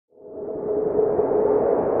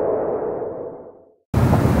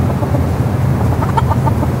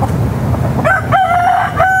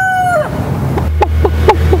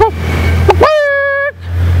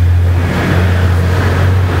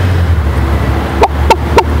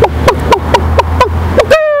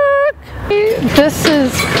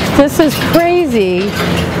This is crazy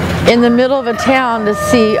in the middle of a town to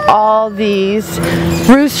see all these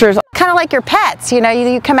roosters. Kind of like your pets, you know,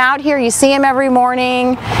 you come out here, you see them every morning,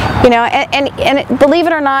 you know, and believe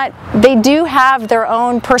it or not, they do have their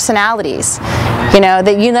own personalities.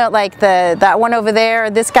 Like that one over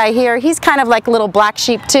there, this guy here, he's kind of like a little black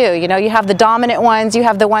sheep too. You know, you have the dominant ones, you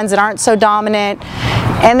have the ones that aren't so dominant.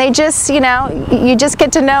 And they just, you know, you just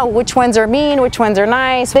get to know which ones are mean, which ones are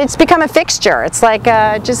nice. It's become a fixture. It's like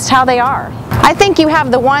just how they are. I think you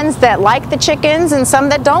have the ones that like the chickens and some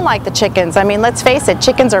that don't like the chickens. I mean, let's face it,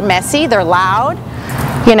 chickens are messy, they're loud,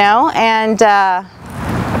 you know, and,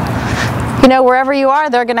 you know, wherever you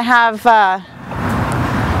are, they're going to have,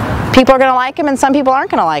 people are going to like them and some people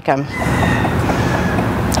aren't going to like them.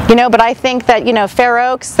 You know, but I think that, you know, Fair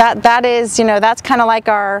Oaks, that is, you know, that's kind of like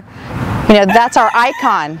our, you know, that's our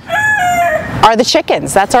icon, are the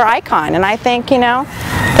chickens. That's our icon. And I think, you know,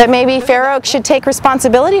 that maybe Fair Oaks should take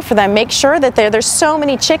responsibility for them. Make sure that there's so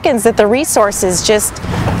many chickens that the resources just,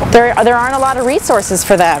 there aren't a lot of resources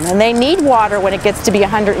for them. And they need water when it gets to be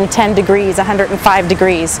 110 degrees, 105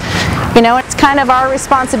 degrees. You know, it's kind of our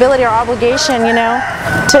responsibility, our obligation, you know,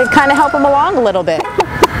 to kind of help them along a little bit.